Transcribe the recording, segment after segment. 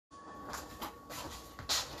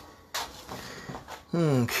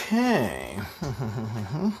Okay. Pin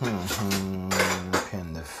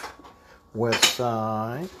the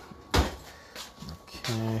website.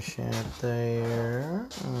 Cash out there.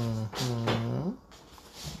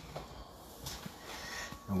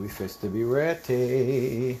 And we fix to be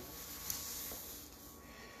ready.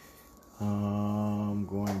 I'm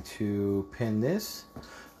going to pin this.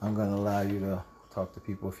 I'm going to allow you to talk to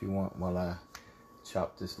people if you want while I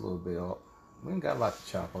chop this a little bit up. We ain't got a lot to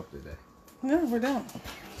chop up today. No, we don't.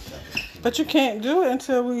 But you can't do it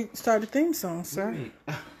until we start the theme song, sir.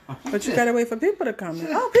 But you gotta wait for people to come in.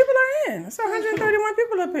 Oh, people are in. It's 131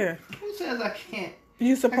 people up here. Who says I can't?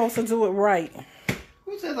 You're supposed to do it right.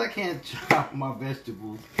 Who says I can't chop my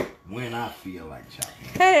vegetables when I feel like chopping?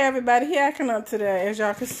 Hey, everybody. He acting up today, as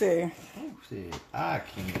y'all can see. Who said I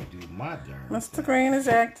can't do my darn Mr. thing? Green is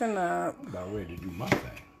acting up. I'm about ready to do my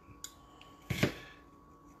thing.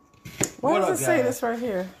 Why What does up, it say guys? this right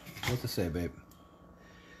here? What's it say, babe?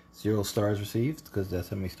 0 stars received? Because that's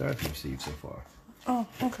how many stars you received so far. Oh,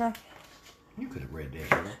 okay. You could have read that,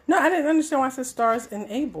 girl. No, I didn't understand why it says stars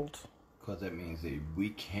enabled. Because that means that we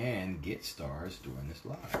can get stars during this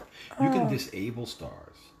live. You can disable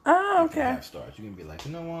stars. Oh, You can okay. have stars. You can be like,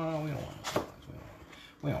 you know what? We don't want stars.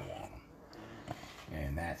 We don't want them.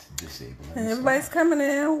 And that's disabling. Hey, everybody's stars. coming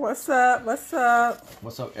in. What's up? What's up?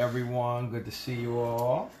 What's up, everyone? Good to see you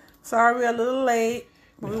all. Sorry we're a little late.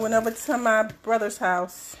 We went over to my brother's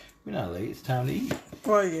house. We're not late. It's time to eat.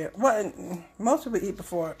 Well, yeah. Well, most people eat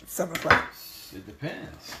before 7 o'clock. It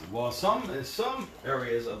depends. Well, in some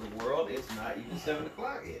areas of the world, it's not even 7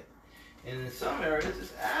 o'clock yet. And in some areas,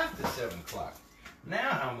 it's after 7 o'clock.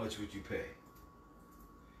 Now, how much would you pay?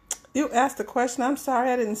 You asked the question. I'm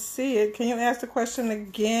sorry I didn't see it. Can you ask the question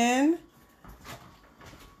again?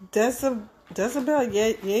 Decibel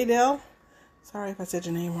Yadel? Sorry if I said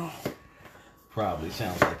your name wrong. Probably.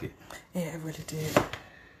 Sounds like it. Yeah, it really did.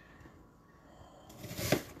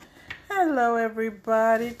 Hello,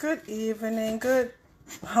 everybody. Good evening. Good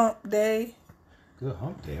hump day. Good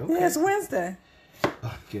hump day. Okay. Yeah, it's Wednesday.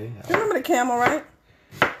 Okay. You remember the camel, right?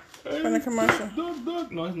 From the commercial.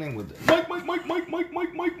 Doug. No, his name was Mike.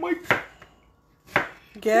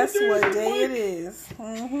 Guess What day what is it, day Mike? it is?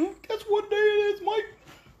 Mm-hmm. Guess what day it is, Mike?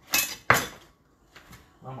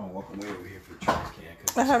 I'm gonna walk away over here for the trash can.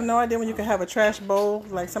 I have no idea when you can have a trash bowl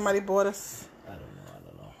like somebody bought us. I don't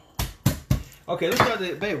know. Okay, let's start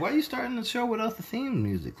the babe. Why are you starting the show without the theme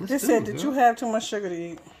music? Let's They do said, it, did girl. you have too much sugar to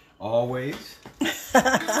eat? Always.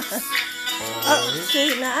 Oh,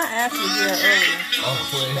 see, now I asked you that earlier.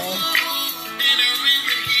 Always.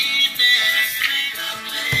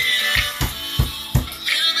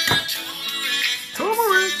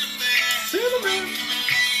 Turmeric, cinnamon,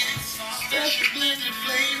 special blend of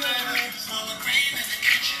flavor.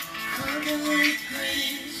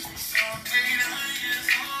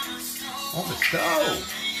 On the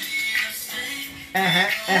stove.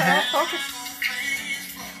 Focus.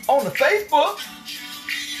 On the Facebook.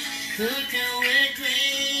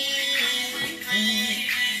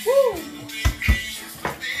 Woo.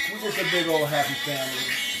 We're just a big old happy family.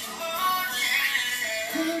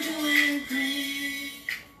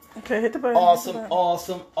 Okay, hit the button.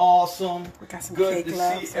 Awesome. We got some Good cake to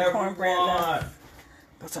left, see some cornbread everyone. left.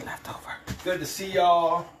 Those are leftover. Good to see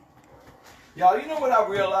y'all. Y'all, you know what I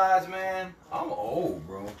realized, man? I'm old,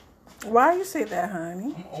 bro. Why you say that,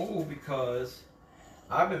 honey? I'm old because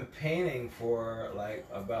I've been painting for like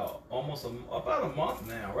about a month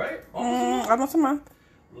now, right? Almost a month.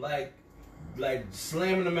 Like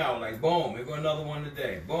slamming them out, like boom, here go another one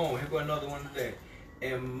today. Boom, here go another one today.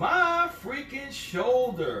 And my freaking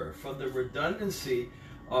shoulder, for the redundancy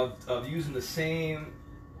of using the same.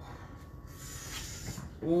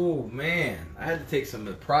 Oh man, I had to take some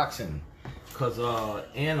naproxen because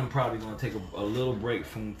and I'm probably gonna take a little break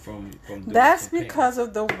from doing That's some because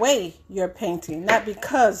of the way you're painting, not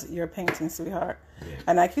because you're painting, sweetheart. Yeah.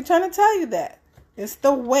 And I keep trying to tell you that. It's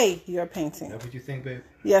the way you're painting. Is that what you think, babe?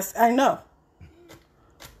 Yes, I know.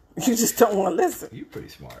 You just don't want to listen. You're pretty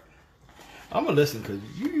smart. I'm gonna listen because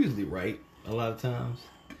you usually right a lot of times.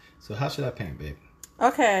 So how should I paint, babe?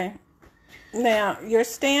 Okay. Now, your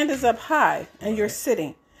stand is up high and you're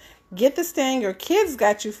sitting. Get the stand your kids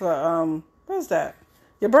got you for, what was that?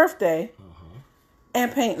 Your birthday.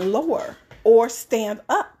 And paint lower or stand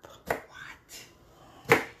up.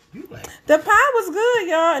 What? You like The pie was good,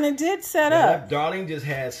 y'all, and it did set up. Darlene just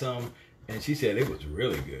had some, and she said it was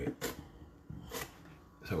really good.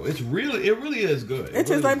 So it really is good. It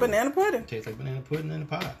tastes like banana pudding. It tastes like banana pudding in a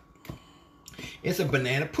pie. It's a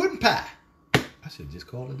banana pudding pie. I should have just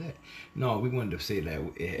called it that. No, we wanted to say that.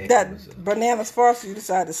 It was That bananas Farsi, you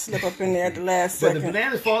decided to slip up in there at the last but second. the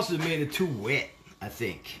bananas Foster's made it too wet. I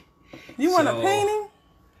think. You want a painting?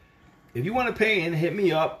 If you want to paint and hit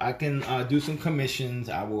me up, I can do some commissions.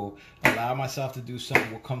 I will allow myself to do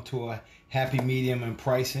something. We'll come to a happy medium in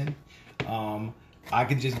pricing. I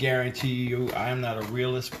can just guarantee you I am not a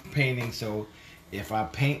realist painting, so if I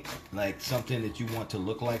paint like something that you want to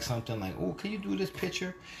look like something, like, oh, can you do this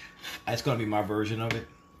picture? That's going to be my version of it,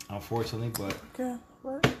 unfortunately, but okay.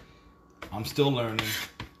 What? I'm still learning.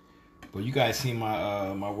 But you guys see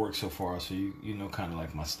my my work so far, so you know kind of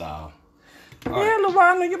like my style. All yeah, right.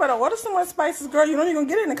 Luana, you better order some more spices, girl. You know you're going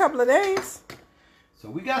to get it in a couple of days. So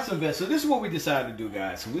we got some veggies. So this is what we decided to do,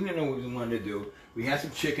 guys. So we didn't know what we wanted to do. We had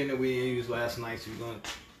some chicken that we used last night, so we're going to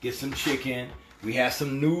get some chicken. We had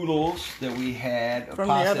some noodles that we had, a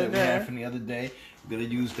pasta that we had from the other day. We're going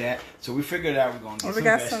to use that. So we figured out we're going to get some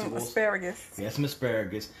vegetables. We got some asparagus. We had some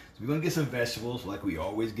asparagus. So we're going to get some vegetables like we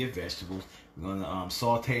always get vegetables. We're going to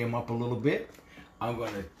saute them up a little bit. I'm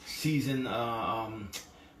going to season,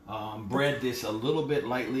 bread this a little bit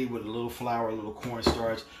lightly with a little flour, a little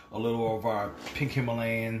cornstarch, a little of our pink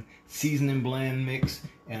Himalayan seasoning blend mix,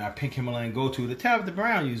 and our pink Himalayan go-to that Tabitha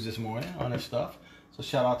Brown used this morning on her stuff. So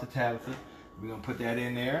shout out to Tabitha. We're going to put that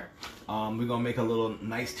in there. We're going to make a little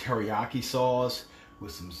nice teriyaki sauce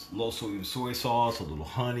with some low sodium soy sauce, a little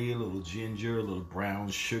honey, a little ginger, a little brown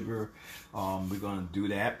sugar. We're going to do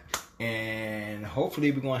that. And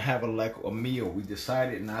hopefully we're going to have a meal. We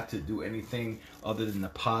decided not to do anything other than the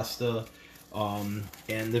pasta and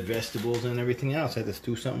the vegetables and everything else. I just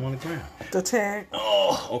threw something on the ground. The tag.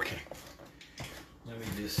 Oh, okay. Let me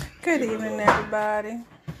just... Good evening, everybody.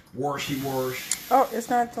 Warshy. Oh, it's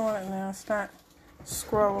not doing it now. It's not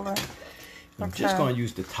scrolling. I'm just going to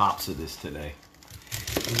use the tops of this today.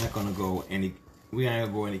 We're not going to go any... We ain't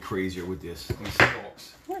gonna go any crazier with this. These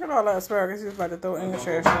stalks. Look at all that asparagus you're about to throw in the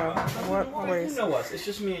trash can. What waste? You know us. It's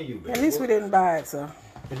just me and you, baby. At least we didn't buy it, so.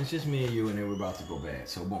 And it's just me and you, and then we're about to go bad.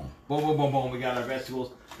 So boom, boom, boom, boom, boom. We got our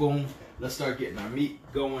vegetables. Boom. Let's start getting our meat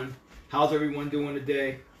going. How's everyone doing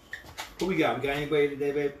today? Who we got? We got anybody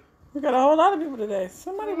today, babe? We got a whole lot of people today.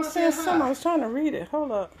 Somebody was saying something. I was trying to read it.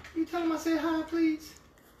 Hold up. You tell them I said hi, please.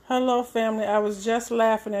 Hello, family. I was just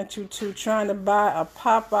laughing at you two trying to buy a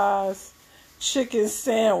Popeyes chicken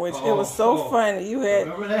sandwich. It was so funny. You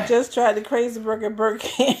had just tried the Crazy Burger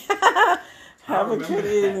King. Have a good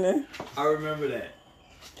evening. I remember that.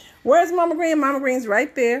 Where's Mama Green? Mama Green's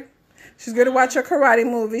right there. She's going to watch her karate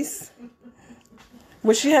movies,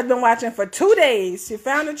 which she has been watching for 2 days. She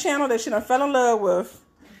found a channel that she done fell in love with.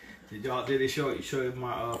 Did they show you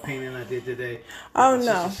my painting I did today? Oh, my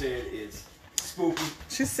no. sister said it's spooky.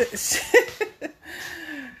 She said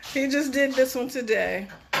he just did this one today.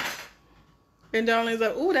 And Darlene's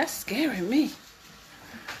like, ooh, that's scaring me.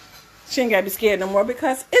 She ain't got to be scared no more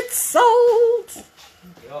because it's sold.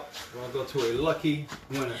 Yep. We're going to go to a lucky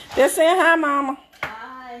winner. They're saying hi, Mama.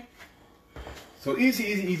 Hi. So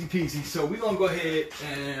easy peasy. So we're going to go ahead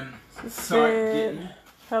and start getting...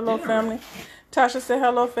 Hello, family. Tasha said,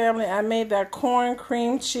 hello, family. I made that corn,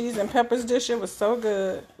 cream, cheese, and peppers dish. It was so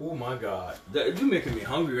good. Oh, my God. You're making me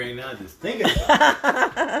hungry right now just thinking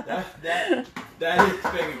about it. That is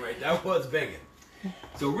begging right. That was begging.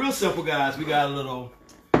 So real simple, guys. We got a little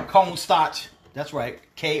cone starch. That's right.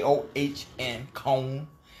 K-O-H-N. Cone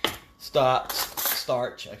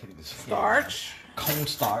starch. I can't even say starch. Cone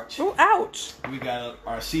starch. Ooh, ouch. We got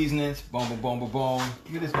our seasonings. Boom, boom, boom, boom, boom.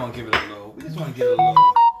 We just want to give it a little. We just want to give it a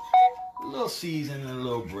little seasoning and a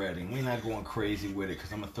little breading. We're not going crazy with it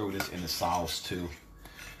because I'm gonna throw this in the sauce too.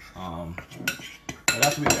 So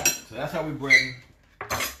that's what we got. So that's how we breading.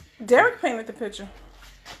 Derek painted the picture.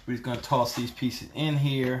 We're just gonna toss these pieces in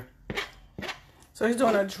here. So he's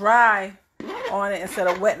doing a dry on it instead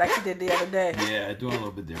of wet like he did the other day. Yeah, doing a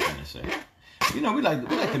little bit different, I say. You know, we like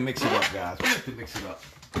to mix it up, guys. We like to mix it up.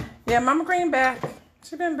 Yeah, Mama Green back.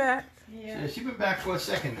 She been back. Yeah, she been back for a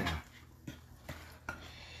second now.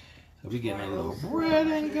 So we getting a little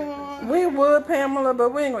breading going. We would, Pamela,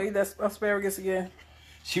 but we ain't gonna eat that asparagus again.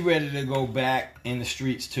 She ready to go back in the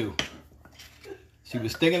streets too. She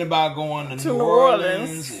was thinking about going to New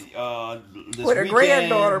Orleans this with her weekend,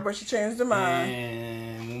 granddaughter, but she changed her mind.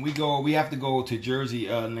 And when we go, we have to go to Jersey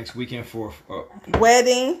next weekend for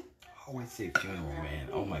wedding. I always say funeral, man.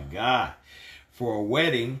 Oh my God, for a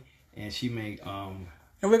wedding, and she may and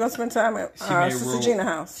we're gonna spend time at Sister Gina's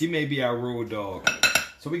house. She may be our road dog.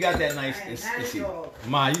 So we got that nice. See,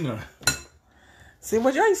 Ma, you know. See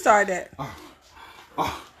what you started at.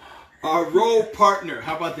 Our road partner.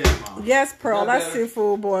 How about that, Mom? Yes, Pearl. That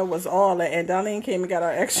seafood boy was all that, and Darlene came and got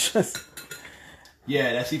our extras.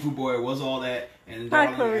 Yeah, that seafood boy was all that, and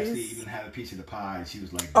Darlene actually even had a piece of the pie, and she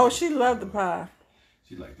was like, "Oh, she loved the pie."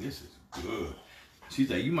 She's like, "This is good." She's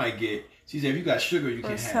like, you might get. She said, if you got sugar, you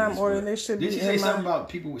can't have First time ordering, they should be. Did she say something about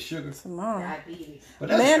people with sugar? Tomorrow. Diabetes.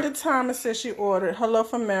 Amanda Thomas said she ordered. Hello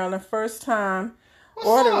from Maryland. First time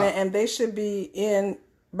ordering, and they should be in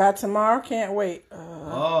by tomorrow. Can't wait. I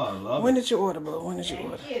love when it. did you order, bro? When did you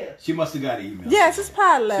order? She must have got an email. Yes, it's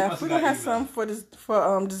pie left. We're We're gonna have some for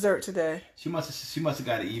dessert today. She must have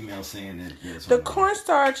got an email saying that. The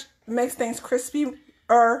cornstarch makes things crispy.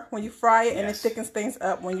 When you fry it, and it thickens things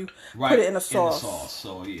up when you put it in a sauce.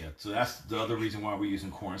 So yeah, so that's the other reason why we're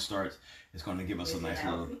using cornstarch. It's going to give us a nice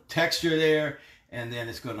little texture there, and then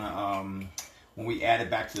it's gonna when we add it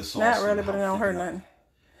back to the sauce. Not really, but it don't hurt nothing.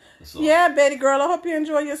 Yeah, Betty girl, I hope you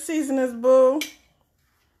enjoy your seasonings, boo.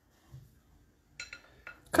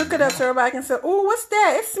 Cook it up so everybody can say, "Ooh, what's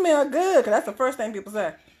that? It smells good." Cause that's the first thing people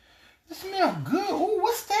say. It smells good. Ooh,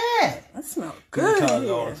 what's that? It smells good. People tell us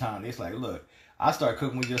all the time. It's like, look. I start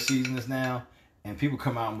cooking with your seasonings now, and people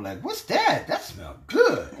come out and be like, "What's that? That smells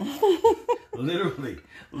good." literally.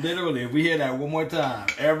 If we hear that one more time,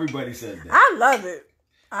 everybody says that. I love it.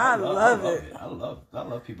 I love it. I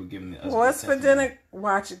love people giving us. What's for dinner?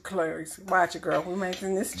 Watch it, Clarice. Watch it, girl. We're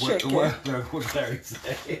making this chicken. What Clarice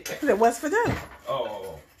say? What's for dinner?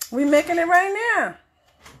 Oh. We making it right now.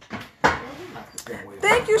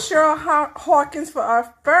 Thank you, Cheryl Hawkins, for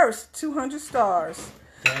our first 200 stars.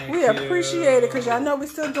 We appreciate it because y'all know we're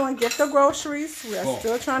still doing gift of groceries. We are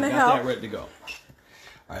still trying to help. Got that ready to go.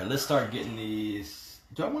 All right, let's start getting these.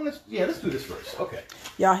 Do I want to? Yeah, let's do this first. Okay.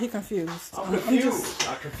 Y'all, he confused. I'm confused.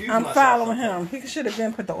 I'm following him. He should have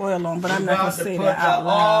been put the oil on, but I'm not gonna say that out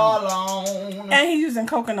loud. And he's using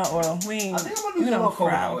coconut oil. We ain't. I think I'm gonna use more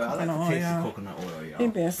coconut oil. I like the taste of coconut oil, y'all. He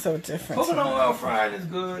being so different. Coconut oil fried is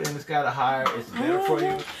good, and it's got a higher. It's better for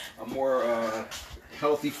you, a more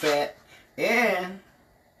healthy fat, and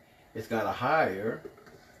it's got a higher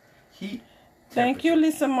heat. Thank you,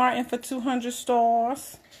 Lisa Martin, for 200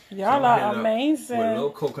 stars. Y'all are amazing. With a little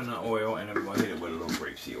coconut oil, and then we're going to hit it with a little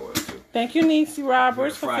grapeseed oil, too. Thank you, Niecy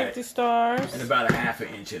Roberts, for 50 stars. And about a half an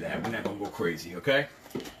inch of that. We're not going to go crazy, okay?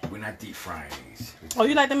 We're not deep frying these. Oh,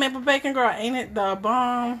 you like the maple bacon, girl? Ain't it the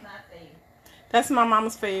bomb? That's my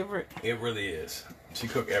mama's favorite. It really is. She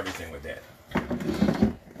cooked everything with that.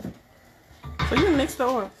 So you mix the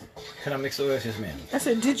oil? Can I mix the oil? Yes, ma'am. I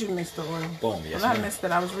said, did you mix the oil? Boom, yes, I missed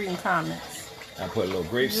it. I was reading comments. I put a little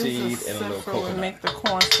grapeseed and a little coconut. Would make the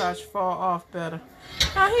cornstarch fall off better.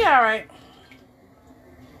 Oh, he all right.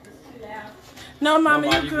 No,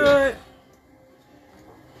 Mama, you good.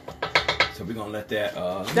 So we're gonna let that.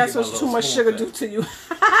 That's what too much sugar do to you.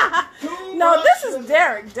 No, this is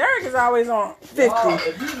Derek. Derek is always on 50.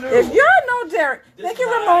 If y'all know Derek, thank you,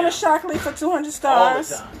 Ramona Shockley, for 200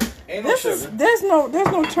 stars. There's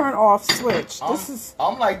no turn off switch.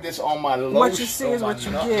 I'm like this on my low. What you see is what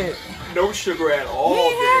you get. No sugar at all. We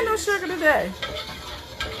ain't had no sugar today.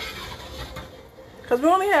 Cause we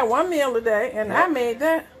only had one meal today, and I made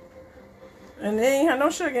that, and they ain't had no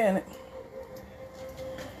sugar in it.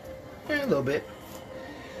 Yeah, a little bit.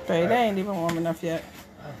 Babe, they ain't even warm enough yet.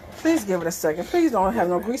 Please give it a second. Please don't have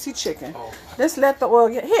no greasy chicken. Let's let the oil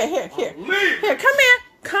get here.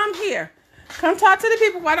 Come here. Come talk to the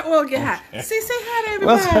people while the oil get hot. Say hi to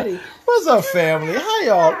everybody. What's up, family? How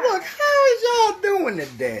y'all? Look, how is y'all doing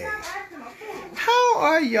today? How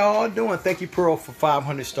are y'all doing? Thank you, Pearl, for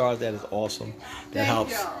 500 stars. That is awesome. That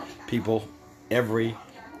helps people. Every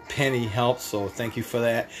penny helps. So thank you for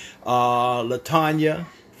that. LaTanya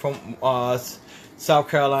from South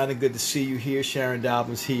Carolina. Good to see you here. Sharon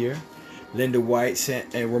Dobbins here. Linda White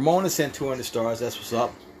sent, and Ramona sent 200 stars. That's what's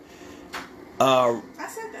up. I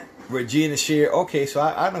said that. Regina Shear. Okay, so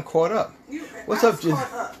I done caught up. What's up,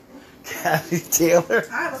 Kathy Taylor?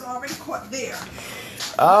 I was already caught there.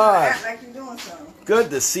 All right. Act like you're doing something. Good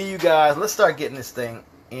to see you guys. Let's start getting this thing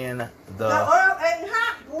in the... The oil ain't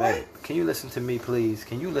hot, boy. Babe, can you listen to me, please?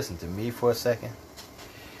 Can you listen to me for a second?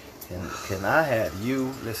 Can I have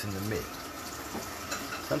you listen to me?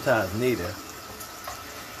 Sometimes Nita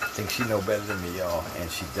thinks she know better than me, y'all, and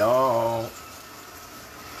she don't.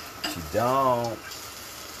 She don't.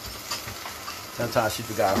 Sometimes she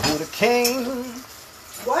forgot who the king.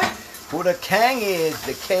 What? Who the king is,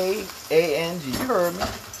 the K-A-N-G. You heard me.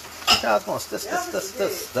 I was going to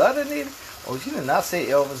stutter, Nita. Oh, she did not say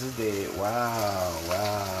Elvis is dead.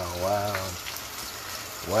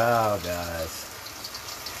 Wow, guys.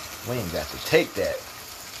 We ain't got to take that.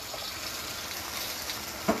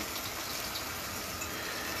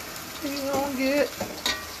 We gonna get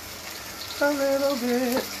a little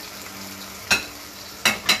bit.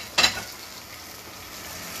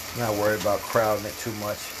 Not worried about crowding it too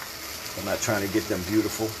much. I'm not trying to get them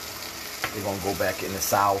beautiful. They're gonna go back in the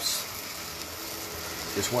sauce.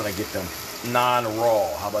 Just want to get them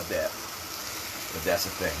non-raw. How about that? If that's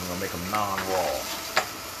the thing, we're gonna make them non-raw.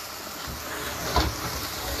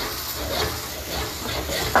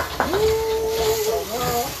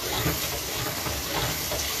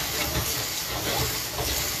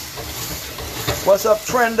 What's up,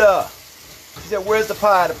 Trenda? She said, where's the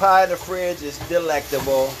pie? The pie in the fridge is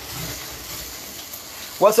delectable.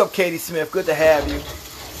 What's up, Katie Smith? Good to have you.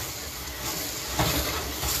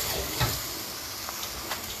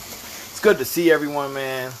 It's good to see everyone,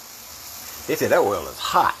 man. They said that oil is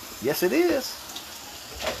hot. Yes, it is.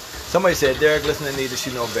 Somebody said, Derek, listen to Nita,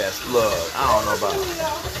 she know best. Look, I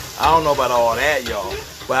don't know about all that, y'all.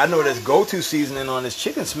 But I know this go-to seasoning on this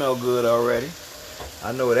chicken smell good already.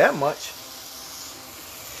 I know that much.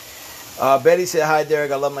 Betty said, hi,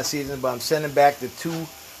 Derek, I love my seasoning, but I'm sending back the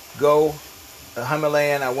 2-go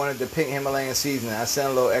Himalayan. I wanted the pink Himalayan seasoning. I sent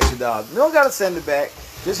a little extra $. You don't got to send it back.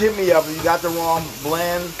 Just hit me up. If you got the wrong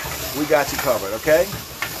blend, we got you covered, okay?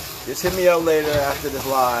 Just hit me up later after this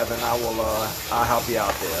live, and I'll help you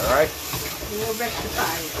out there, all right? We'll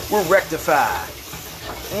rectify it. We'll rectify.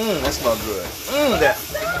 That smells good.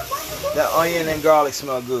 That onion and garlic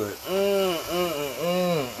smell good. I'm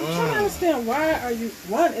trying to understand, why are you,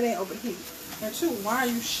 one, it ain't overheat, and two, why are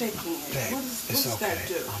you shaking it? Babe, What does that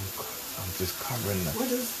do? I'm just covering the... What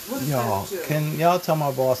does y'all, that do? can y'all tell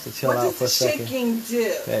my boss to chill out for a second? What does shaking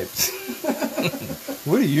do? Babe.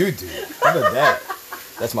 What do you do? How about that?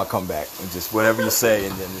 That's my comeback. And just whatever you say,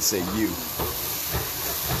 and then they say you.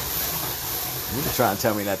 You're just trying to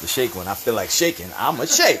tell me not to shake when I feel like shaking. I'ma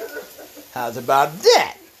shake. How's about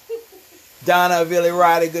that? Donna, Billy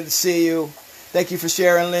Ryder, good to see you. Thank you for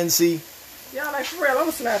sharing, Lindsay. Y'all like, for real, I'm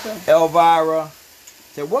gonna slap him. Elvira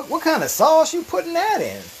said, what kind of sauce you putting that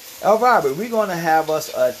in? Elvira, we're gonna have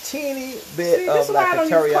us a teeny bit of like a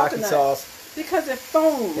teriyaki sauce. Because it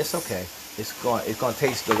foams. It's okay. It's gonna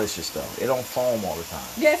taste delicious though. It don't foam all the time.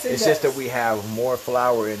 Yes, it does. It's just that we have more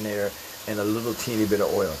flour in there and a little teeny bit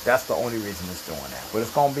of oil. That's the only reason it's doing that. But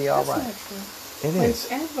it's gonna be all right. It is.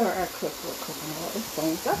 Whenever I cook with coconut, it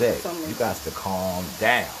foams up Babe, for some reason. you got to calm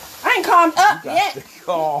down. I ain't calmed up You yet. got to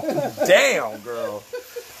calm down, girl.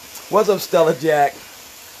 What's up, Stella Jack?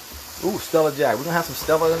 Ooh, Stella Jack. We're gonna have some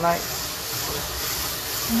Stella tonight.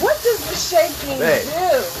 What does the shaking do?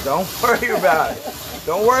 Don't worry about it.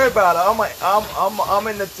 Don't worry about it. I'm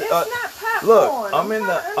in the. It's not popcorn. Look,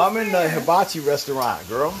 I'm in the hibachi restaurant,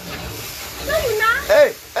 girl. No, you're not.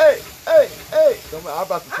 Hey. I'm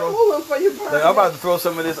about to throw. I'm moving for you, like, I'm about to throw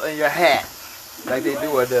some of this in your hat, like they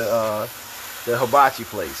do at the hibachi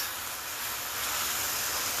place.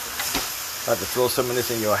 About to throw some of this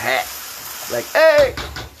in your hat, like, hey.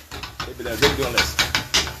 They be doing this.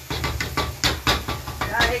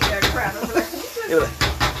 I hate that crap. I'm like, you just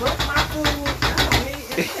cook my food. I don't need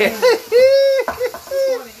it.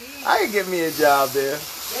 I can get me a job there.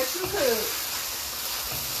 Yes, you could.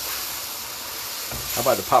 I'm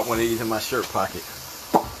about to pop one of these in my shirt pocket.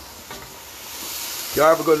 Y'all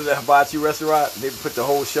ever go to the hibachi restaurant? They put the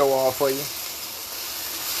whole show on for you.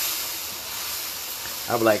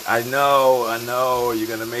 I'm like, I know, you're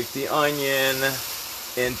gonna make the onion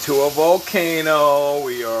into a volcano.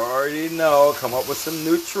 We already know. Come up with some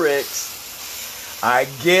new tricks. I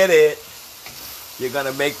get it. You're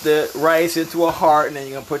gonna make the rice into a heart, and then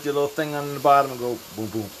you're gonna put your little thing on the bottom and go boom,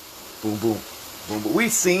 boom, boom, boom, boom, boom.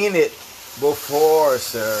 We've seen it before,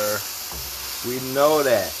 sir. We know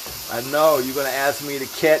that. I know you're gonna ask me to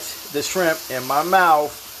catch the shrimp in my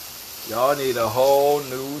mouth. Y'all need a whole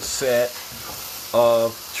new set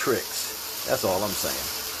of tricks. That's all I'm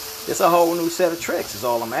saying. It's a whole new set of tricks is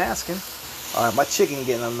all I'm asking. All right, my chicken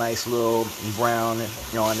getting a nice little brown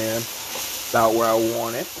on there, about where I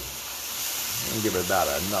want it. I'm gonna give it about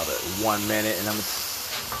another 1 minute, and I'm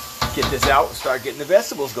gonna get this out and start getting the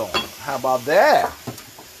vegetables going. How about that?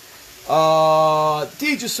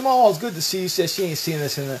 Deidre Smalls, good to see you. Says she ain't seen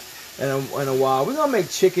us in a while. We're gonna make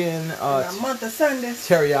chicken, a month of Sundays,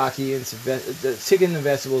 teriyaki, and the chicken and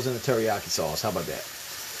vegetables in the teriyaki sauce. How about that?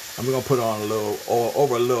 And we're gonna put on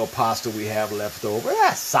over a little pasta we have left over.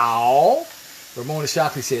 That's all. Ramona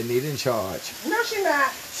Shockley said, "Need in charge." No, she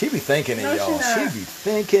not. She be thinking it, no, y'all. She be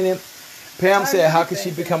thinking it. Pam said, "How can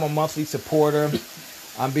she become a monthly supporter?"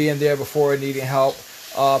 I'm being there before needing help.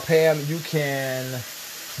 Pam, you can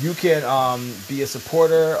be a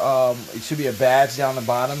supporter. It should be a badge down the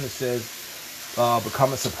bottom that says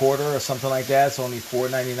become a supporter or something like that. It's only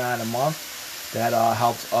 $4.99 a month. That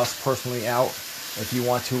helps us personally out. If you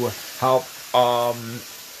want to help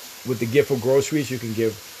with the gift of groceries, you can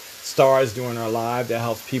give stars during our live. That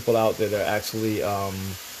helps people out that are actually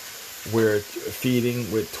we're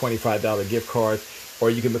feeding with $25 gift cards. Or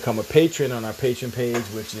you can become a patron on our Patreon page,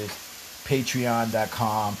 which is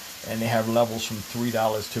Patreon.com, and they have levels from $3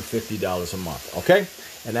 to $50 a month. Okay,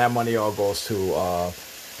 and that money all goes to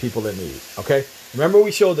people in need. Okay, remember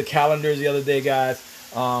we showed the calendars the other day, guys.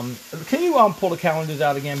 Can you pull the calendars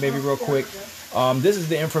out again, baby, real quick? This is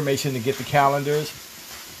the information to get the calendars.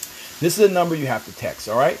 This is the number you have to text.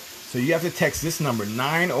 All right, so you have to text this number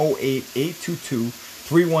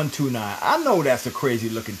 908-822-3129. I know that's a crazy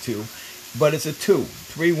looking 2, but it's a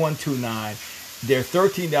 3129. They're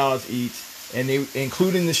 $13 each, and they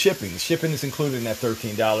including the shipping. The shipping is included in that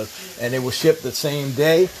 $13, and they will ship the same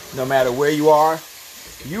day, no matter where you are.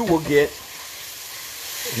 You will get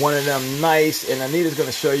one of them nice, and Anita's going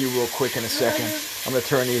to show you real quick in a second. I'm going to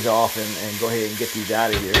turn these off and go ahead and get these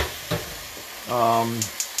out of here.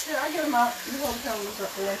 Yeah, I get them out. You hold the calendars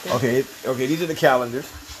up right there. Okay, these are the calendars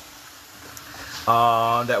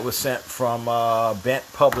that was sent from Bent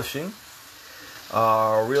Publishing.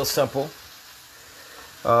 Real simple.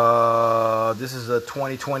 This is a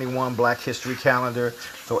 2021 Black History calendar.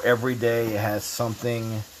 So every day it has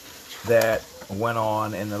something that went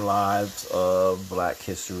on in the lives of Black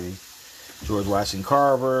history. George Washington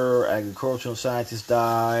Carver, agricultural scientist,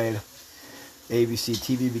 died. ABC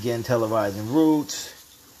TV began televising Roots.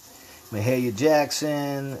 Mahalia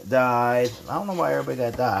Jackson died. I don't know why everybody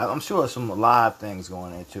that died. I'm sure there's some live things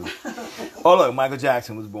going on too. Oh look, Michael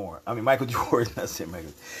Jackson was born. Michael Jordan. That's it,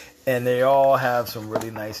 Michael. And they all have some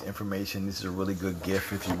really nice information. This is a really good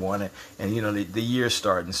gift if you want it. And you know the year's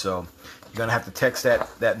starting, so you're gonna have to text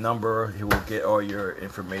that number. You will get all your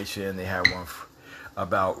information. They have one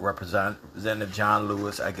about Representative John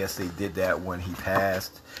Lewis. I guess they did that when he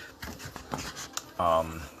passed.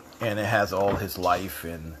 And it has all his life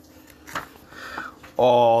and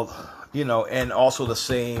all, you know, and also the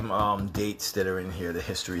same dates that are in here, the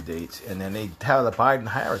history dates. And then they have the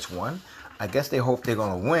Biden-Harris one. I guess they hope they're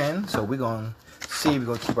going to win. So we're going to see. We're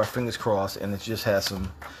going to keep our fingers crossed. And it just has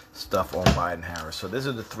some stuff on Biden-Harris. So these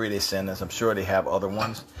are the 3 they send us. I'm sure they have other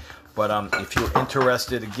ones. But if you're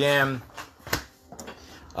interested, again,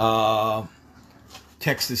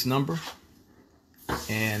 text this number.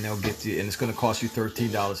 And they'll get you. And it's going to cost you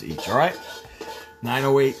 $13 each. All right?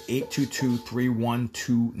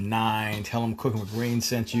 908-822-3129. Tell them Cooking with Green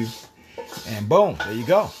sent you. And boom, there you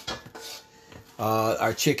go.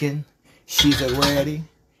 Our chicken, she's ready.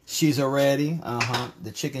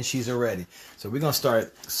 The chicken, she's ready. So we're going to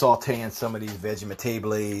start sauteing some of these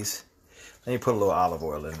vegetables. Let me put a little olive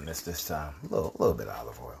oil in this time. A little bit of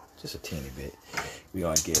olive oil. Just a teeny bit. We're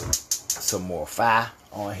going to get some more fire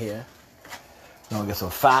on here. We're going to get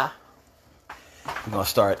some fire. We're going to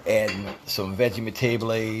start adding some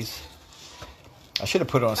vegetables. I should have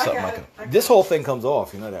put on something like it. This whole thing comes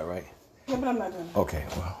off. You know that, right? Yeah, but I'm not doing it. Okay.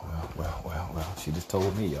 Well. She just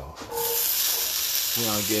told me, y'all. We're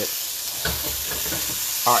going to get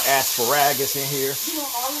our asparagus in here. You want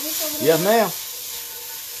all of this over there?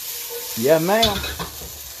 Yes, ma'am.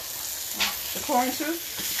 The corn too?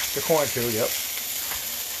 The corn too, yep.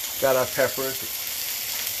 Got our peppers.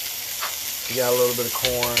 We got a little bit of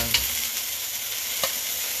corn.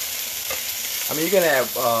 You're going to have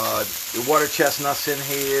water chestnuts in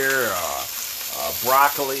here,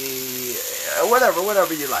 broccoli,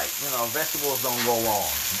 whatever you like. You know, vegetables don't go wrong.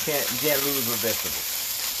 You can't lose with vegetables.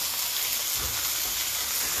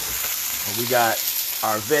 And we got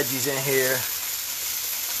our veggies in here.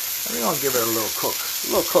 And we're going to give it a little cook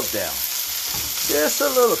down. Just a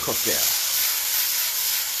little cook down.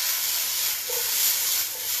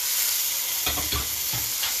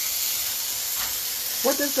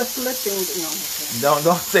 What does the flipping do? Don't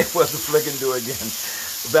say what the flicking do again.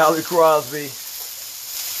 Valerie Crosby.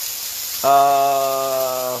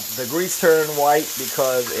 The grease turned white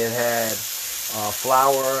because it had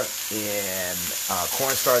flour and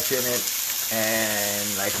cornstarch in it. And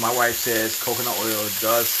like my wife says, coconut oil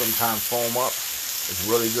does sometimes foam up. It's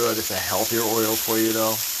really good. It's a healthier oil for you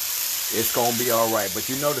though. It's going to be all right. But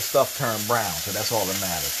you know the stuff turned brown, so that's all that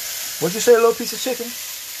matters. What'd you say, a little piece of chicken?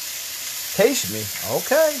 Taste me.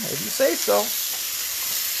 Okay, if you say so.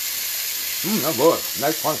 That's good.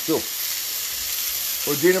 Nice punch too.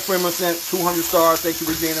 Regina Freeman sent 200 stars. Thank you,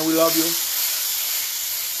 Regina. We love you.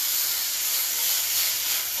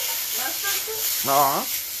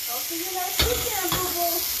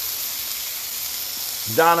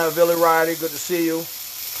 Donna Billy Riley, good to see you.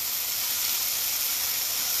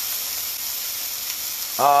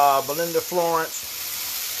 Belinda Florence.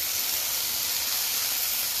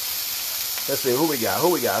 Let's see, who we got?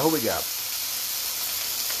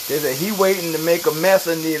 They said, he waiting to make a mess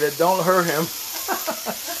of Nita. Don't hurt him.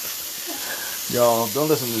 Y'all, don't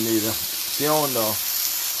listen to Nita. She don't know.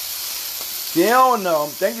 You don't know.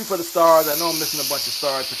 Thank you for the stars. I know I'm missing a bunch of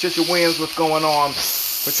stars. Patricia Williams, what's going on?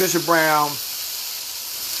 Patricia Brown.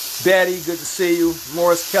 Betty, good to see you.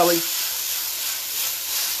 Morris Kelly.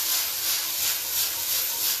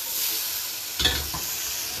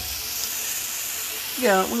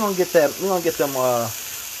 Yeah, we're gonna get that. We're gonna get them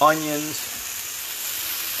onions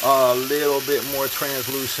a little bit more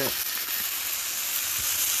translucent.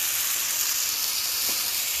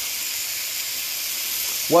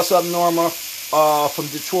 What's up, Norma, from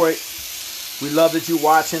Detroit? We love that you're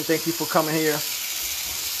watching. Thank you for coming here.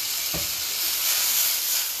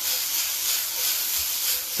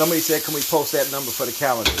 Somebody said, "Can we post that number for the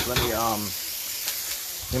calendars?" Let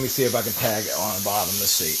me see if I can tag it on the bottom.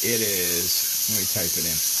 Let's see. It is. Let me type it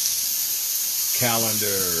in.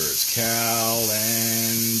 Calendars.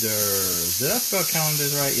 Did I spell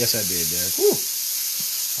calendars right? Yes, I did, Derek. Woo.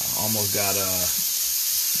 I almost got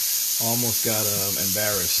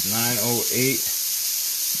embarrassed.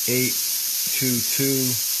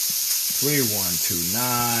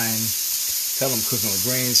 908-822-3129. Tell them Cooking with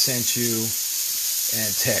Green sent you,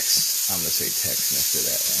 and text. I'm gonna say text next to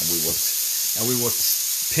that, and we will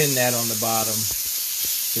pin that on the bottom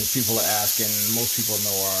because people are asking. Most people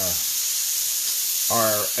know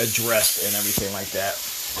our address and everything like that.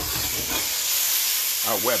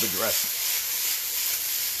 Our web address.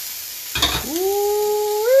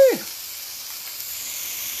 Ooh-wee.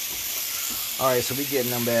 All right, so we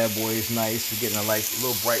getting them bad boys nice. We're getting a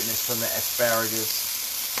little brightness from the asparagus.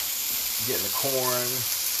 Getting the corn.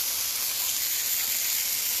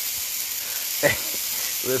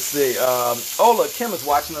 Let's see. Look, Kim is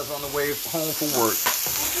watching us on the way home from work.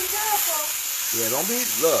 Yeah, don't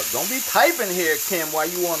be typing here, Kim, while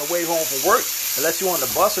you on the way home from work. Unless you on the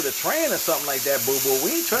bus or the train or something like that, boo-boo.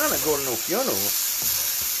 We ain't trying to go to no funeral.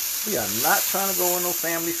 We are not trying to go to no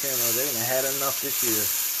family funeral. They done had enough this year.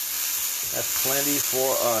 That's plenty for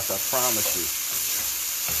us, I promise you.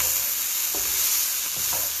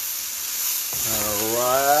 All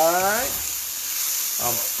right.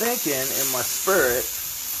 I'm thinking in my spirit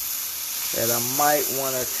that I might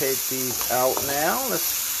want to take these out now.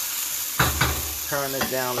 Let's turn it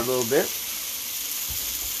down a little bit.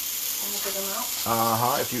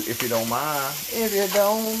 If you don't mind. If you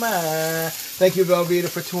don't mind. Thank you, Velveeta,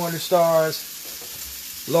 for 200 stars.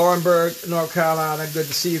 Laurenburg, North Carolina. Good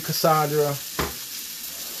to see you, Cassandra.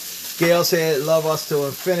 Gail said, love us to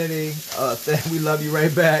infinity. We love you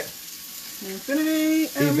right back. Infinity.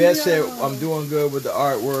 Yvette said, I'm doing good with the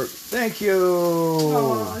artwork. Thank you.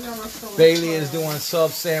 Bailey is doing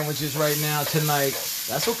sub sandwiches right now tonight.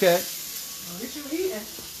 That's okay. Get you eating.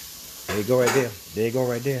 There you go right there. There you go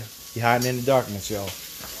right there. You're hiding in the darkness, y'all.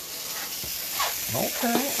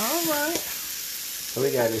 Okay, all right. So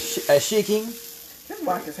we got a shaking. This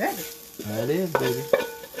box is heavy. That is, baby.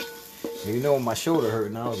 You know, my shoulder hurt,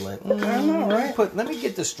 and I was like, I know, right? Let me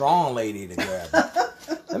get the strong lady to grab it.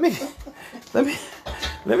 let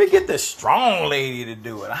me get the strong lady to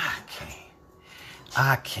do it. I can't.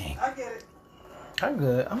 I get it. I'm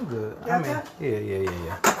good. Yeah.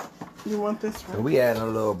 You want this one? So we adding a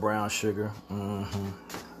little brown sugar. Mm-hmm.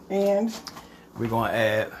 And we're gonna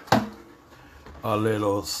add a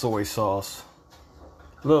little soy sauce.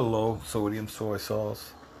 A little low sodium soy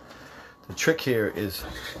sauce. The trick here is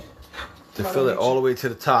to fill it all the way to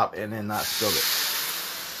the top and then not spill it.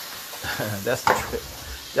 That's the trick.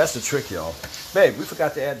 That's the trick, y'all. Babe, we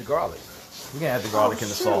forgot to add the garlic. We can add the garlic in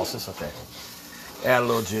the sauce. It's okay. Add a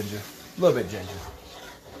little ginger. A little bit of ginger.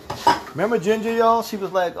 Remember Ginger, y'all? She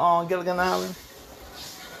was like on Gilligan Island.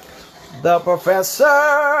 The Professor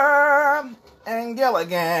and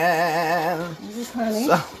Gilligan. Honey.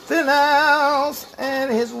 Something else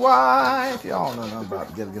and his wife. Y'all don't know nothing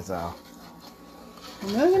about Gilligan's Island.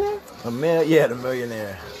 A millionaire? Yeah, the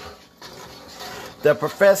millionaire. The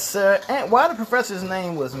Professor, and why the Professor's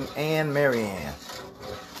name was Anne Marianne.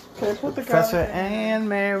 Okay, put the Professor Anne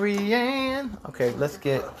Marianne. Okay, let's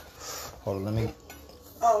get. Hold on, let me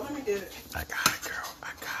get it. I got it, girl.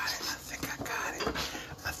 I got it. I think I got it.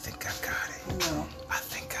 No. I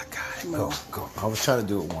think I got it. No. Go. I was trying to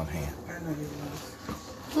do it with one hand. I know you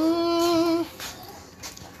was.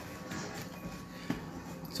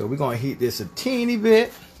 So we're gonna heat this a teeny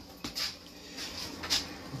bit.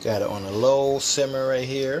 Got it on a low simmer right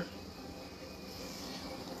here.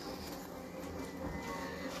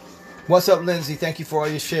 What's up, Lindsay? Thank you for all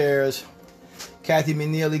your shares. Kathy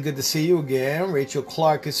McNeely, good to see you again. Rachel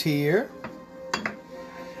Clark is here.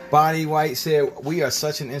 Bonnie White said, we are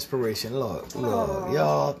such an inspiration. Look,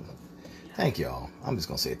 y'all. Thank y'all. I'm just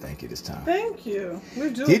going to say thank you this time. Thank you.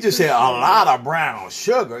 He just said a lot of brown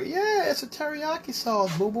sugar. Yeah, it's a teriyaki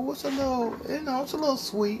sauce, boo-boo. It's a little, it's a little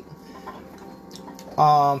sweet.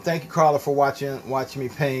 Thank you, Carla, for watching me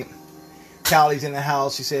paint. Callie's in the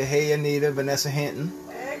house. She said, hey, Anita. Vanessa Hinton.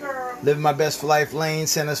 Hey, girl. Living My Best for Life. Lane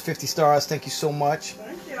sent us 50 stars. Thank you so much.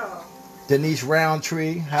 Thank y'all. Denise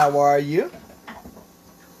Roundtree, how are you?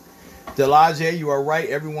 Delage, you are right.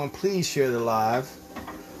 Everyone, please share the live.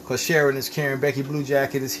 Because Sharon is caring. Becky Blue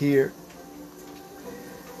Jacket is here.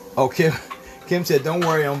 Oh, Kim said, don't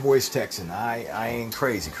worry, I'm voice texting. I ain't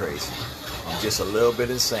crazy. I'm just a little bit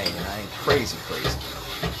insane. I ain't crazy.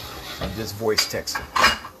 I'm just voice texting.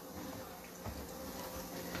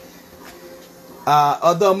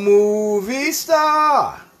 The movie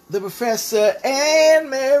star, the Professor Anne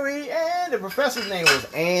Mary Ann. The professor's name was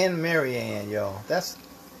Anne Mary Ann, y'all. That's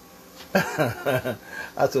I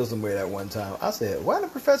told somebody that one time. I said, why the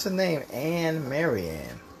professor name Anne Mary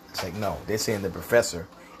Ann? It's like, no, they're saying the professor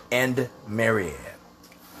and Mary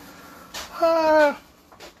Ann.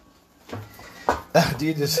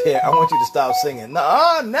 Deidre said, I want you to stop singing.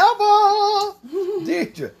 No, never.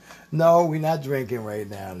 Deidre. No, we're not drinking right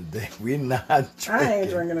now today. We're not drinking. I ain't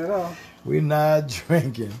drinking at all. We're not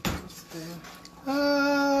drinking.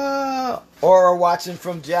 Aura watching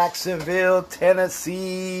from Jacksonville,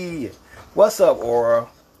 Tennessee. What's up, Aura?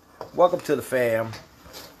 Welcome to the fam.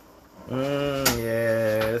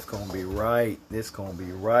 Yeah, it's going to be right.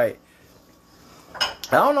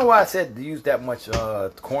 I don't know why I said to use that much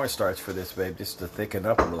cornstarch for this, babe, just to thicken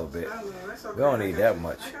up a little bit. I know, that's okay. We don't need that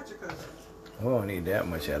much. I got you covered. We don't need that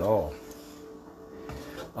much at all.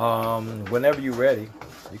 Whenever you're ready,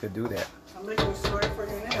 you could do that. I'm making a slurry for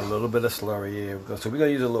you now. A little bit of slurry, yeah. So we're going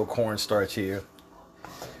to use a little cornstarch here.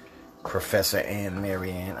 Professor Anne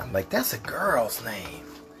Mary Ann. I'm like, that's a girl's name.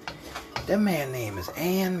 That man's name is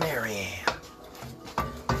Anne Mary Ann.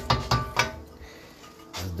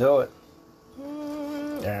 Let's do it.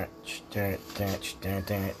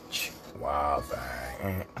 Wow,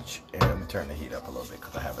 let me turn the heat up a little bit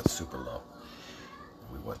because I have it super low.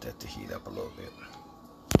 We want that to heat up a little bit.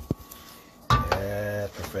 Yeah,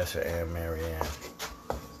 Professor Anne Mary Ann.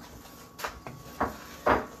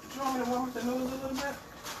 Do you want me to warm up the noodles a little bit?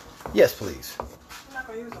 Yes, please. I'm not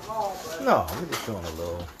going to use them all, but... No, we're just doing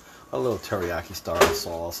a little teriyaki style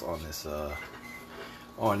sauce on this,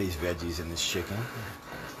 on these veggies and this chicken.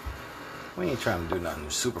 We ain't trying to do nothing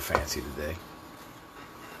super fancy today.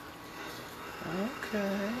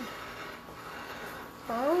 Okay.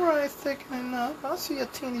 Alright, thickening up. I see a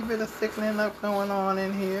teeny bit of thickening up going on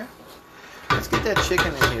in here. Let's get that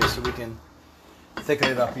chicken in here so we can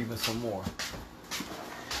thicken it up even some more.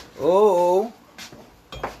 Oh.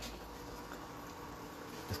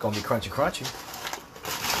 It's going to be crunchy.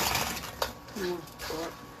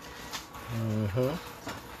 Mm-hmm.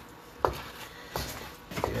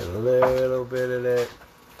 Get a little bit of that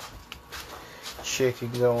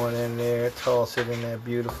chicken going in there. Toss it in that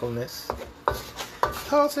beautifulness.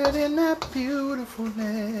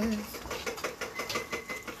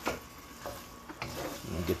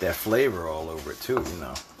 And get that flavor all over it too, you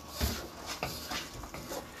know.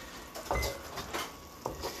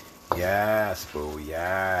 Yes, boo,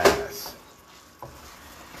 yes.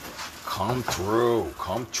 Come true.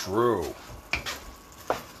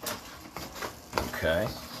 Okay.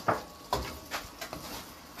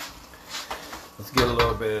 Let's get a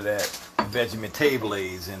little bit of that Vegemite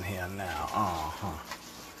Blaze in here now.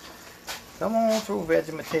 Come on through,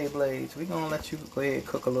 Vegemite Blaze. We're going to let you go ahead and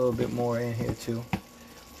cook a little bit more in here too.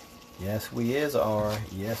 Yes, we are.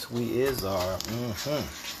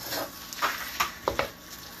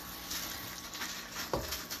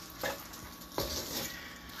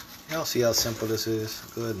 Y'all see how simple this is?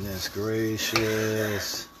 Goodness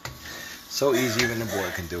gracious. So easy, even a boy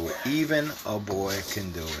can do it. Even a boy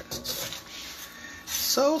can do it.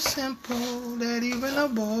 So simple that even a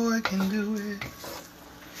boy can do it.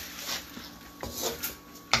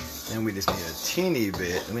 Then we just need a teeny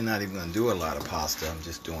bit. We're not even going to do a lot of pasta. I'm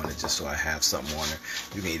just doing it just so I have something on there.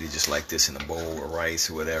 You can eat it just like this in a bowl of rice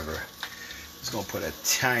or whatever. Just going to put a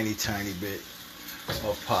tiny bit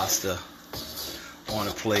of pasta on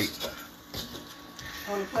a plate.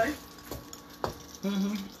 On the plate?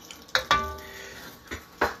 Mm-hmm.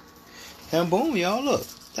 And boom, y'all, look.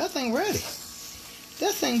 That thing ready.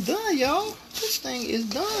 That thing done, y'all. This thing is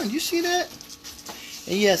done. You see that?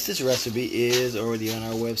 And yes, this recipe is already on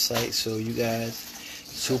our website, so you guys,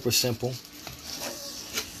 super simple.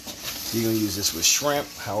 You're going to use this with shrimp,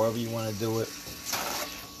 however you want to do it.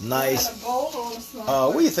 Nice.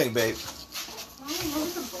 What do you think, babe? I don't know,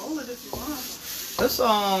 we can bowl it if you want. Let's,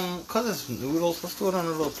 cause it's noodles, let's do it on a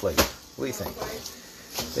little plate. What do you think?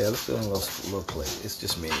 Yeah, let's do it on a little plate. It's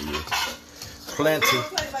just me and you. Plenty. A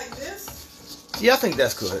plate like this? Yeah, I think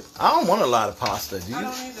that's good. I don't want a lot of pasta. Do you? I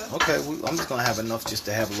don't either. Okay, I'm just gonna have enough just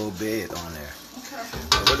to have a little bit on there. Okay.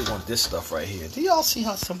 I really want this stuff right here. Do y'all see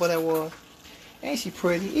how simple that was? Ain't she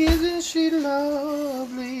pretty? Isn't she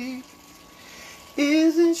lovely?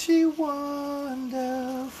 Isn't she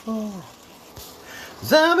wonderful?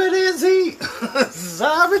 Zombie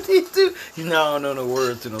zombie do. You know, I don't know the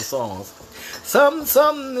words to no songs.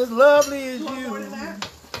 Something as lovely as you. More than that?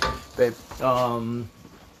 Babe,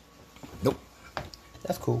 nope.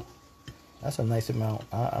 That's cool. That's a nice amount.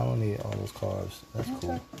 I don't need all those carbs. That's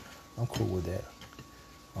cool. I'm cool with that.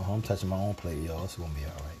 I'm touching my own plate, y'all. It's gonna be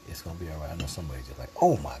all right. It's gonna be all right. I know somebody's just like,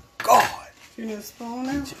 oh my God. You need a spoon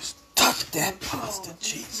now? You just touched that pasta,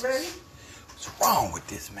 Jesus. Ready? What's wrong with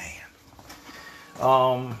this man?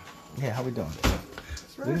 Yeah, how we doing?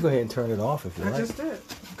 We can go ahead and turn it off if you like. I just did.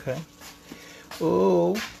 Okay.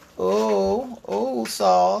 Oh,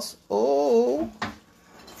 sauce. Oh.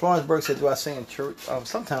 Florence Burke said, do I sing in church?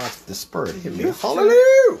 Sometimes the spirit hit me.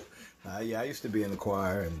 Hallelujah! Yeah, I used to be in the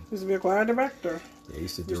choir. And Used to be a choir director. yeah, I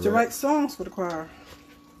used to write songs for the choir.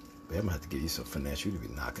 Babe, I'm going to have to get you some finesse. You to be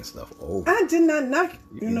knocking stuff over. I did not knock.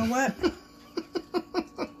 You know what?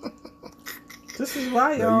 This is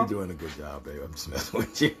why, y'all. No, you're doing a good job, babe. I'm just messing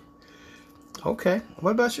with you. Okay.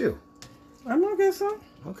 What about you? I'm gonna get some.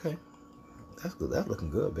 Okay. That's good. That's looking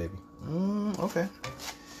good, baby. Okay.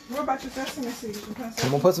 What about your sesame seeds? I'm going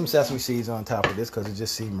to put some sesame seeds on top of this because it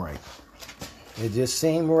just seemed right. It just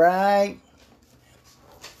seemed right.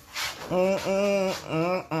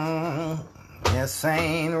 This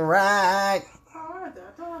ain't right. Oh, I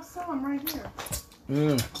thought I saw them right here.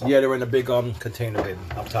 Yeah, they're in a big container, baby,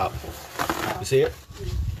 up top. You see it?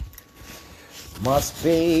 Must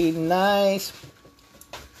be nice.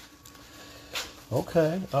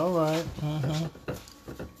 Okay, all right.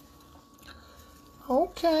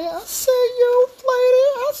 Okay, I see you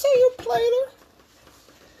later.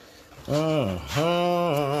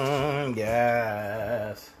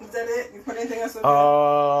 Yes. Is that it? You put anything else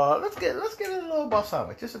on Let's get a little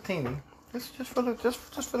balsamic, just a teeny. Just for the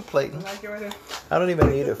plating. Like right there. I don't even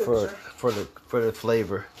need it for the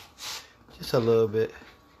flavor. Just a little bit.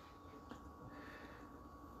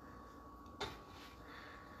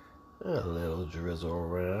 A little drizzle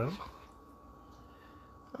around.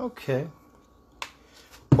 Okay.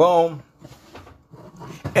 Boom.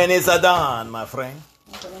 And it's a dawn, my friend.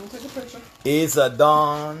 Okay, let me take a picture. It's a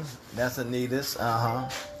dawn. That's Anita's.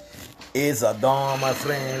 It's a dawn, my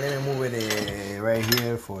friend. Let me move it there. Right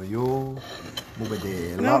here for you. Move it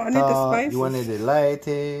there. No, I need the spices. You wanted the light?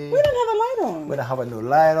 We didn't have a light on. We don't have a new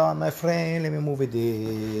light on, my friend. Let me move it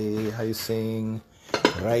there. How you sing?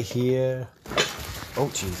 Right here. Oh,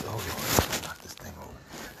 jeez. Oh, Lord. Knock this thing over.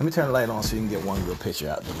 Let me turn the light on so you can get one good picture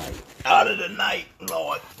out of the night. Out of the night,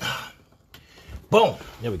 Lord. Boom.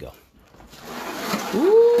 There we go.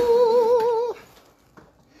 Ooh.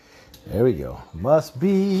 There we go. Must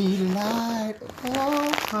be light.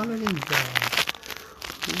 Oh, hallelujah.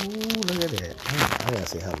 Ooh, look at that. I gotta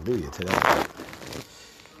say hallelujah to that.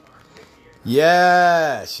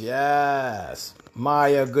 Yes.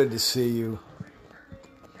 Maya, good to see you.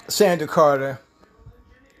 Sandra Carter.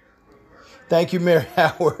 Thank you, Mary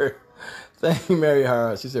Howard. Thank you, Mary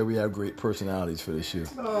Howard. She said we have great personalities for this show.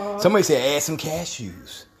 Somebody said add some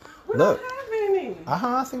cashews. We Look. don't have any.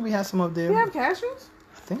 I think we have some up there. We have cashews?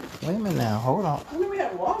 I think. Wait a minute now. Hold on. I mean, we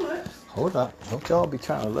have walnuts. Hold up. Don't y'all be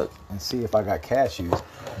trying to look and see if I got cashews.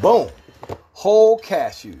 Boom. Whole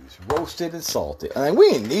cashews. Roasted and salted. I mean,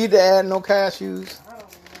 we didn't need to add no cashews.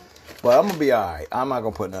 But I'm going to be all right. I'm not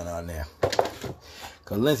going to put nothing on there.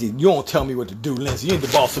 Because, Lindsay, you don't tell me what to do, Lindsay. You ain't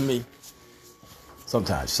the boss of me.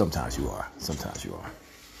 Sometimes you are.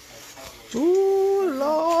 Ooh,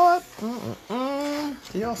 Lord.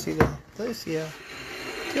 Do y'all see that? Do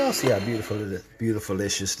y'all see how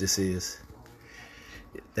beautifulicious this is?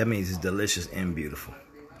 That means it's delicious and beautiful.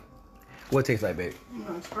 What it tastes like, babe?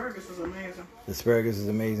 The asparagus is amazing. The asparagus is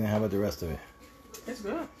amazing. How about the rest of it? It's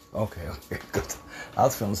good. Okay, good. I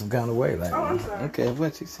was feeling some kind of way. Like, I'm sorry. Okay,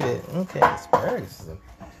 what you said. Okay, asparagus is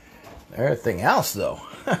everything else, though.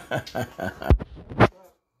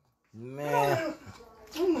 Man.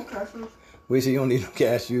 No cashews. We say you don't need no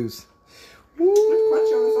cashews.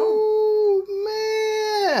 Ooh,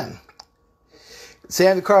 man.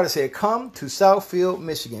 Sandra Carter said, come to Southfield,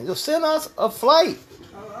 Michigan. You'll send us a flight.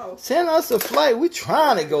 Send us a flight. We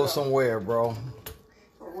trying to go somewhere, bro.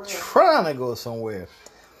 Trying to go somewhere.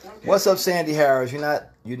 What's up, Sandy Harris? You're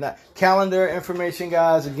not. Calendar information,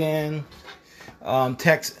 guys, again.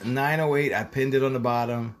 Text 908. I pinned it on the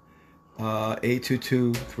bottom.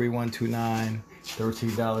 822-3129.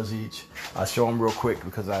 $13 each. I'll show them real quick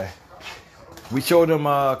because We showed them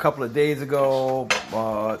a couple of days ago.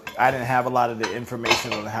 I didn't have a lot of the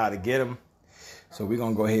information on how to get them. So we're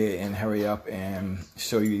going to go ahead and hurry up and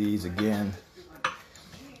show you these again.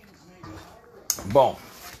 Boom.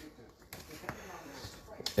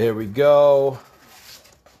 There we go.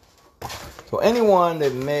 So anyone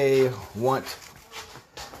that may want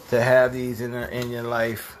to have these in your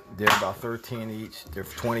life, they're about 13 each. They're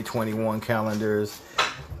 2021 calendars.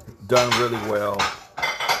 Done really well.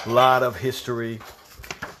 A lot of history.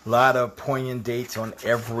 A lot of poignant dates on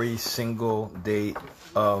every single date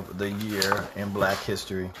of the year in Black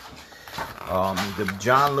history. The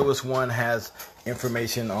John Lewis one has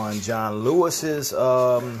information on John Lewis's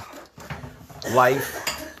life,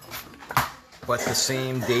 but the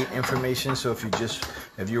same date information. So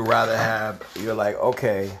if you rather have, you're like,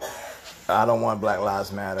 okay, I don't want Black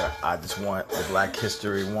Lives Matter, I just want the Black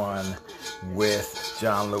History one with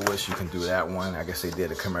John Lewis, you can do that one. I guess they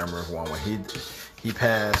did a commemorative one when he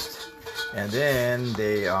passed, and then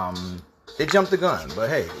they jumped the gun. But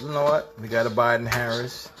hey, you know what? We got a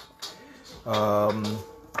Biden-Harris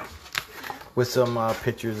with some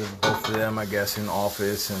pictures of both of them, I guess, in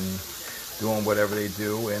office and doing whatever they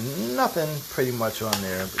do, and nothing pretty much on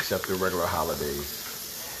there except the regular holidays.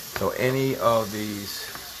 So any of these,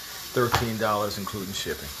 $13 including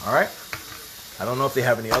shipping. All right. I don't know if they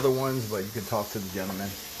have any other ones, but you can talk to the gentleman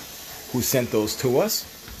who sent those to us.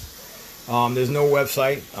 There's no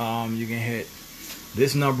website. You can hit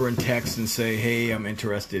this number and text and say, hey, I'm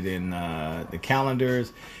interested in the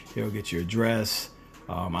calendars. He'll get your address.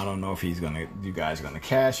 I don't know if you guys are gonna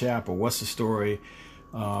Cash App or what's the story.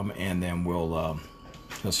 And then he'll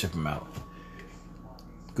ship them out.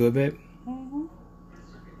 Good, babe? Mm-hmm.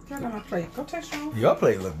 Get on my plate. Go taste your own. Your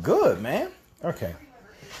plate look good, man. Okay.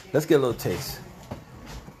 Let's get a little taste.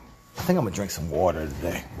 I think I'm gonna drink some water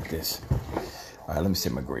today with this. All right, let me say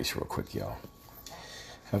my grace real quick, y'all.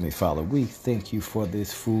 Heavenly Father, we thank you for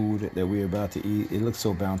this food that we're about to eat. It looks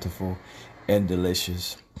so bountiful and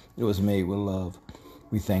delicious. It was made with love.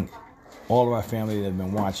 We thank all of our family that have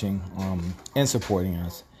been watching and supporting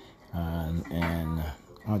us. And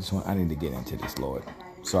I need to get into this, Lord.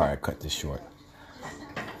 Sorry I cut this short.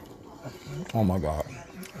 Oh my God.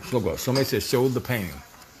 So good. Somebody said show the painting.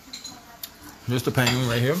 Here's the painting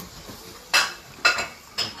right here.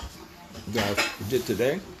 You guys did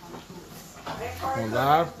today. On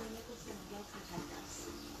live.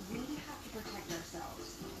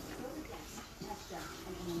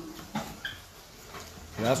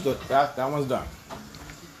 That one's done.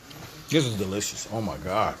 This is delicious. Oh my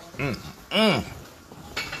God.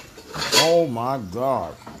 Oh my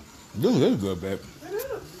God. This is good, babe.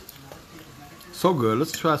 So good.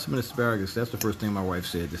 Let's try some asparagus. That's the first thing my wife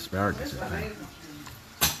said. The asparagus is bad.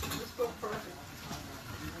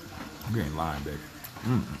 I'm getting lying, babe.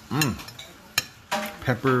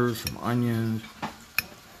 Peppers, some onions,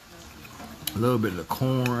 a little bit of the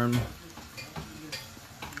corn.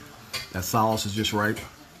 That sauce is just right.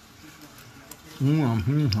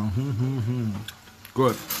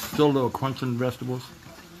 Good. Still a little crunch in the vegetables.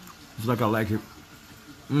 Just like I like it.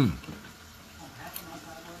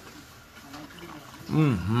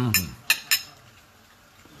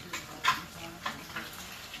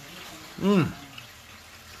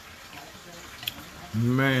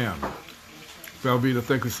 Man. Velveeta,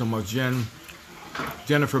 thank you so much.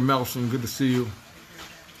 Jennifer Melson, good to see you.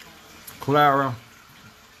 Clara.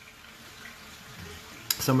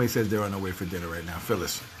 Somebody says they're on their way for dinner right now.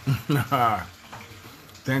 Phyllis.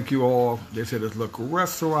 Thank you all. They said it look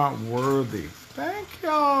restaurant worthy. Thank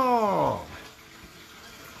y'all.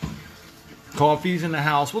 Coffee's in the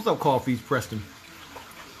house. What's up, Coffee's, Preston?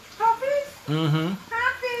 Coffee? Mm-hmm.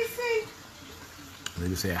 Hi, Facey. They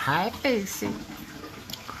just say, hi, Facey.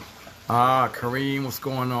 Kareem, what's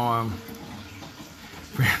going on?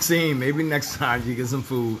 Francine, maybe next time you get some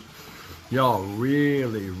food. Y'all really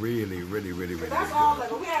That's all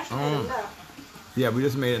of it. We actually made enough. Yeah, we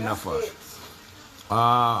just made enough for us.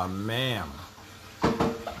 Man.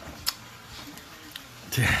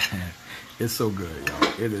 It's so good, y'all.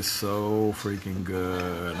 It is so freaking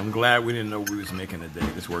good. I'm glad we didn't know we was making it today.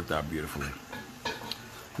 This worked out beautifully.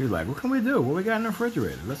 We was like, what can we do? What we got in the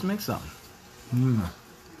refrigerator? Let's make something.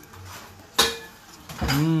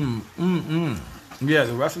 Yeah,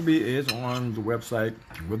 the recipe is on the website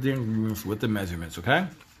with the ingredients, with the measurements, okay?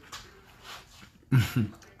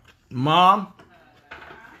 Mom,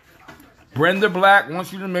 Brenda Black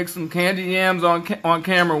wants you to make some candy yams on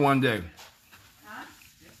camera one day. Huh?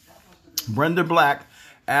 Brenda Black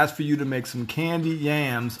asked for you to make some candy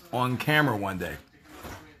yams on camera one day.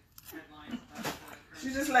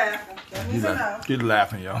 She's just laughing. That means enough. She's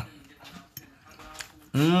laughing, y'all.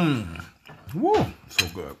 Woo, so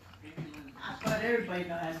good. I thought everybody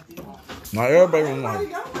know how to do it. Not everybody Everybody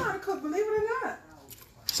want. don't know how to cook, believe it or not.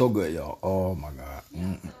 So good, y'all. Oh my God.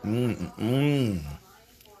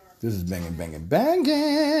 This is banging, banging,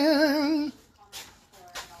 banging.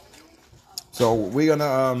 So we're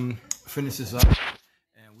gonna finish this up,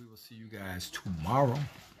 and we will see you guys tomorrow.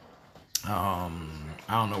 I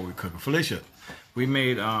don't know what we're cooking. Felicia, we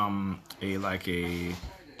made a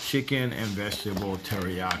chicken and vegetable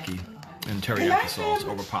teriyaki and teriyaki sauce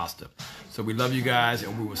over pasta. So we love you guys,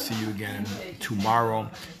 and we will see you again tomorrow.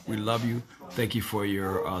 We love you. Thank you for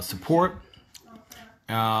your support.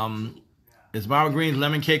 Is Mama Green's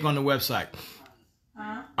lemon cake on the website?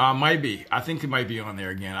 Might be. I think it might be on there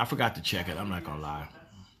again. I forgot to check it. I'm not gonna lie.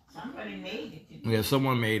 Somebody made it. Yeah,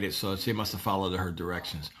 someone made it, so she must have followed her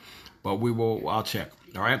directions. But I'll check.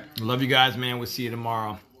 All right. Love you guys, man. We'll see you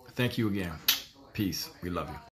tomorrow. Thank you again. Peace. We love you.